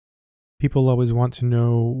People always want to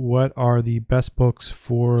know what are the best books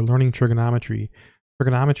for learning trigonometry.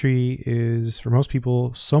 Trigonometry is, for most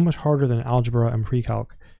people, so much harder than algebra and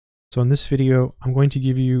pre-calc. So in this video, I'm going to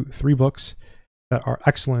give you 3 books that are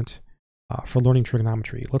excellent for learning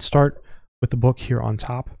trigonometry. Let's start with the book here on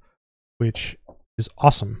top, which is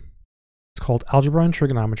awesome. It's called Algebra and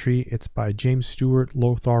Trigonometry. It's by James Stewart,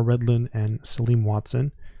 Lothar Redlin, and Salim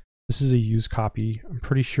Watson. This is a used copy. I'm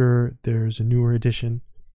pretty sure there's a newer edition.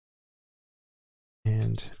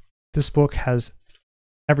 And this book has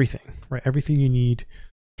everything, right? Everything you need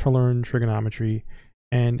to learn trigonometry.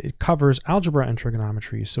 And it covers algebra and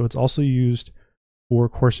trigonometry. So it's also used for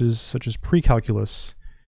courses such as pre-calculus.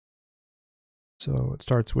 So it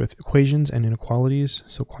starts with equations and inequalities.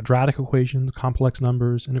 So quadratic equations, complex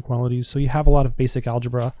numbers, inequalities. So you have a lot of basic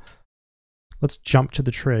algebra. Let's jump to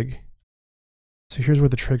the trig. So here's where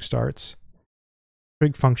the trig starts.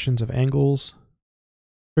 Trig functions of angles.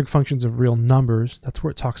 Trig functions of real numbers. That's where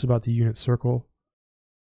it talks about the unit circle.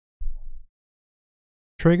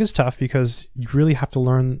 Trig is tough because you really have to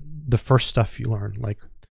learn the first stuff you learn. Like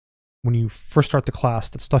when you first start the class,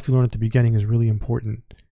 that stuff you learn at the beginning is really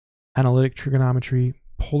important. Analytic trigonometry,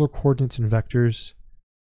 polar coordinates and vectors.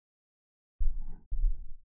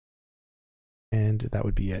 And that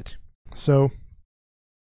would be it. So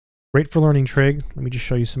great for learning trig. Let me just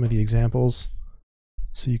show you some of the examples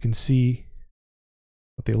so you can see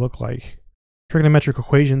what they look like. Trigonometric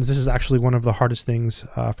equations, this is actually one of the hardest things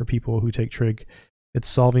for people who take trig. It's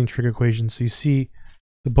solving trig equations. So you see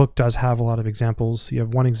the book does have a lot of examples. You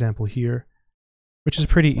have one example here, which is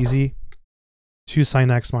pretty easy. 2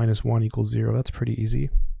 sine x minus 1 equals 0. That's pretty easy.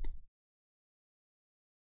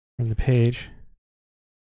 On the page.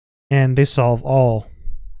 And they solve all.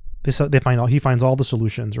 He finds all the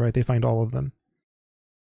solutions, right? They find all of them.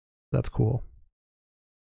 That's cool.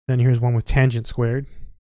 Then here's one with tangent squared.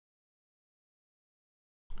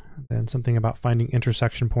 Then something about finding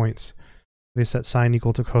intersection points. They set sine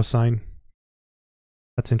equal to cosine.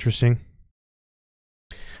 That's interesting.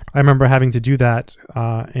 I remember having to do that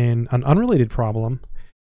in an unrelated problem,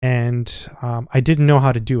 and I didn't know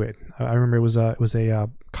how to do it. I remember it was a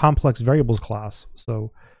complex variables class,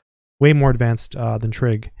 so way more advanced than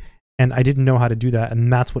trig, and I didn't know how to do that,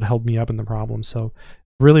 and that's what held me up in the problem. So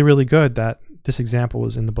really, really good that this example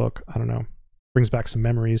is in the book. I don't know, brings back some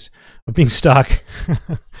memories of being stuck.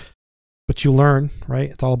 But you learn, right?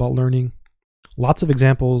 It's all about learning. Lots of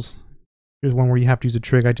examples. Here's one where you have to use a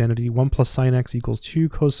trig identity. 1 plus sine x equals 2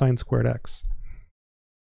 cosine squared x.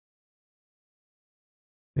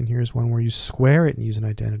 And here's one where you square it and use an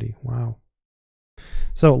identity. Wow.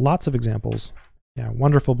 So lots of examples. Yeah,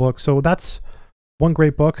 wonderful book. So that's one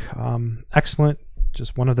great book. Excellent.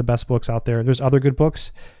 Just one of the best books out there. There's other good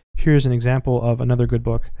books. Here's an example of another good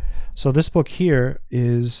book. So this book here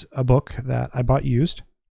is a book that I bought used.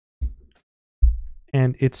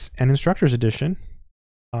 And it's an instructor's edition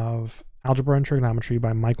of Algebra and Trigonometry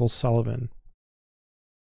by Michael Sullivan.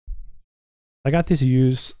 I got this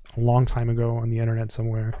used a long time ago on the internet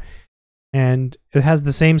somewhere. And it has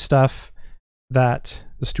the same stuff that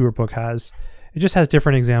the Stewart book has. It just has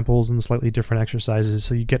different examples and slightly different exercises,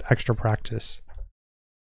 so you get extra practice.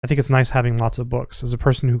 I think it's nice having lots of books. As a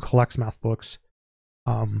person who collects math books,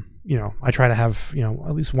 you know, I try to have, you know,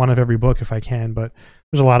 at least one of every book if I can, but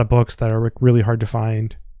there's a lot of books that are really hard to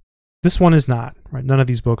find. This one is not, right? None of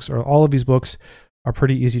these books, or all of these books, are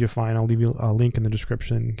pretty easy to find. I'll leave you a link in the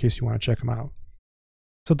description in case you want to check them out.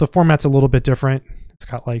 So the format's a little bit different. It's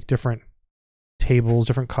got like different tables,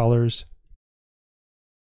 different colors.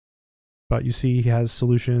 But you see he has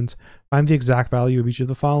solutions. Find the exact value of each of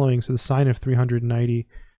the following. So the sine of 390.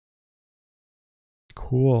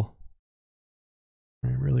 Cool.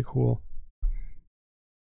 Really cool.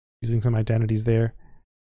 Using some identities there.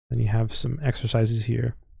 Then you have some exercises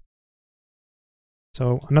here.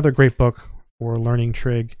 So another great book for learning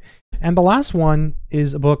trig. And the last one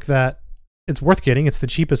is a book that it's worth getting. It's the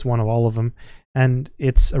cheapest one of all of them. And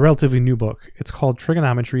it's a relatively new book. It's called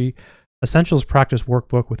Trigonometry Essentials Practice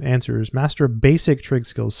Workbook with Answers. Master Basic Trig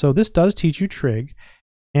Skills. So this does teach you trig.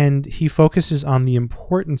 And he focuses on the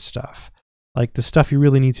important stuff. Like the stuff you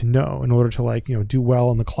really need to know in order to, like, you know, do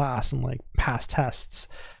well in the class and like pass tests.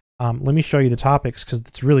 Let me show you the topics because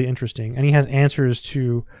it's really interesting. And he has answers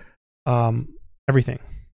to everything.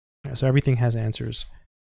 Yeah, so everything has answers.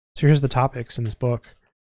 So here's the topics in this book.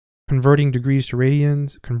 Converting degrees to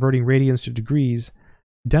radians, converting radians to degrees,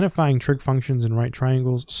 identifying trig functions in right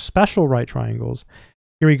triangles, special right triangles.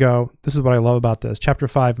 Here we go. This is what I love about this. Chapter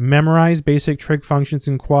 5, memorize basic trig functions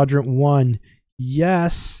in quadrant 1.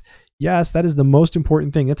 Yes. Yes, that is the most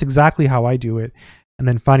important thing. That's exactly how I do it. And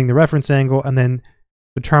then finding the reference angle, and then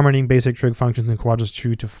determining basic trig functions in quadrants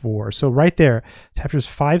 2 to 4. So right there, chapters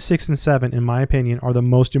 5, 6, and 7, in my opinion, are the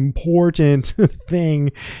most important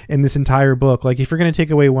thing in this entire book. Like, if you're going to take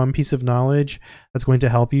away one piece of knowledge that's going to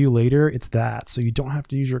help you later, it's that. So you don't have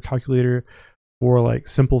to use your calculator for like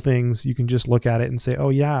simple things. You can just look at it and say, oh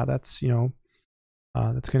yeah, that's,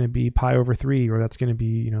 that's going to be pi over 3, or that's going to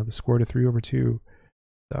be, the square root of 3 over 2.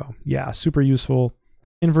 So yeah, super useful.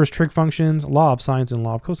 Inverse trig functions, law of sines and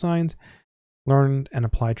law of cosines, learn and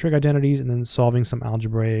apply trig identities, and then solving some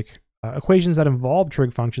algebraic equations that involve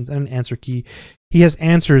trig functions, and an answer key. He has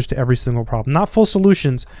answers to every single problem, not full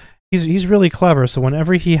solutions. He's really clever. So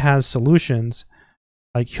whenever he has solutions,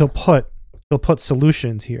 like he'll put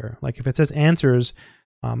solutions here. Like if it says answers,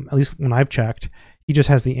 at least when I've checked, he just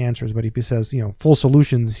has the answers. But if he says, full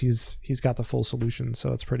solutions, he's got the full solution.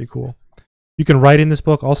 So it's pretty cool. You can write in this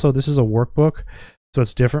book. Also, this is a workbook, so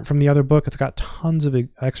it's different from the other book. It's got tons of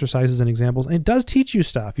exercises and examples, and it does teach you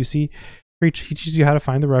stuff. You see, he teaches you how to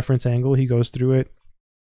find the reference angle. He goes through it.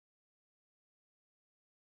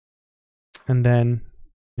 And then,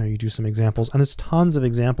 you do some examples, and there's tons of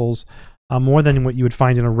examples, more than what you would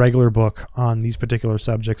find in a regular book on these particular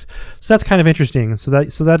subjects. So that's kind of interesting. So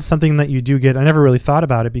that's something that you do get. I never really thought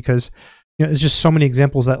about it because, it's just so many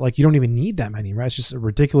examples that like you don't even need that many, right? It's just a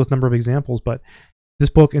ridiculous number of examples. But this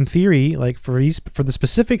book, in theory, like for the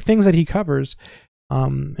specific things that he covers,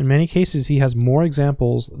 in many cases, he has more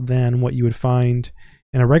examples than what you would find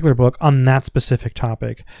in a regular book on that specific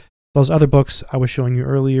topic. Those other books I was showing you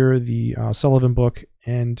earlier, the Sullivan book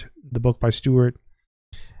and the book by Stewart,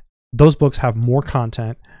 those books have more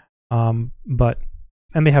content, and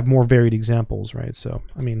they have more varied examples, right? So,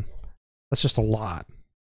 I mean, that's just a lot,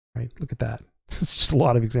 right? Look at that. It's just a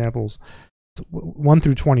lot of examples. It's 1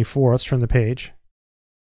 through 24. Let's turn the page.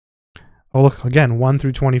 Oh, look, again, 1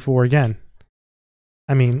 through 24 again.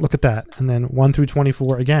 I mean, look at that. And then 1 through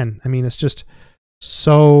 24 again. I mean, it's just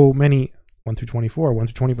so many. 1 through 24, 1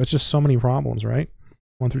 through 24. It's just so many problems, right?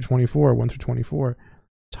 1 through 24, 1 through 24.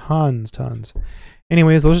 Tons.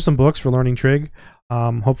 Anyways, those are some books for learning trig.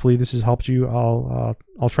 Hopefully this has helped you. I'll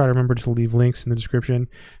try to remember to leave links in the description.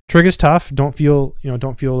 Trig is tough. Don't feel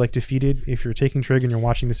like defeated if you're taking trig and you're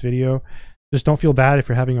watching this video. Just don't feel bad if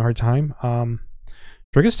you're having a hard time.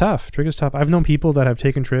 Trig is tough. I've known people that have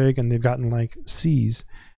taken trig and they've gotten like C's,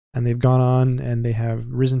 and they've gone on and they have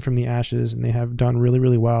risen from the ashes, and they have done really,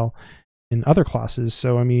 really well in other classes.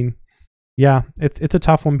 So I mean, yeah, it's a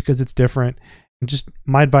tough one because it's different. And just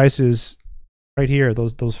my advice is right here,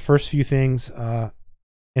 those first few things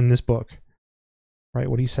in this book, right?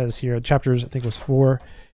 What he says here, chapters, I think it was 4.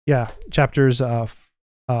 Yeah, chapters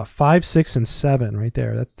 5, 6, and 7 right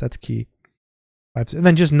there. That's key. And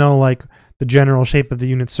then just know like the general shape of the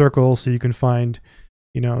unit circle, so you can find,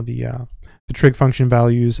 the trig function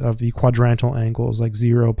values of the quadrantal angles like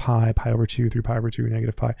 0, pi, pi over 2, 3 pi over 2,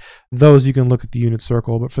 negative pi. Those you can look at the unit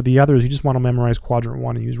circle, but for the others, you just want to memorize quadrant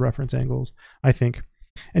 1 and use reference angles, I think.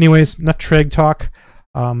 Anyways, enough trig talk.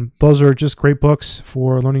 Those are just great books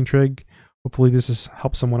for learning trig. Hopefully this has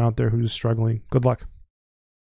helped someone out there who's struggling. Good luck.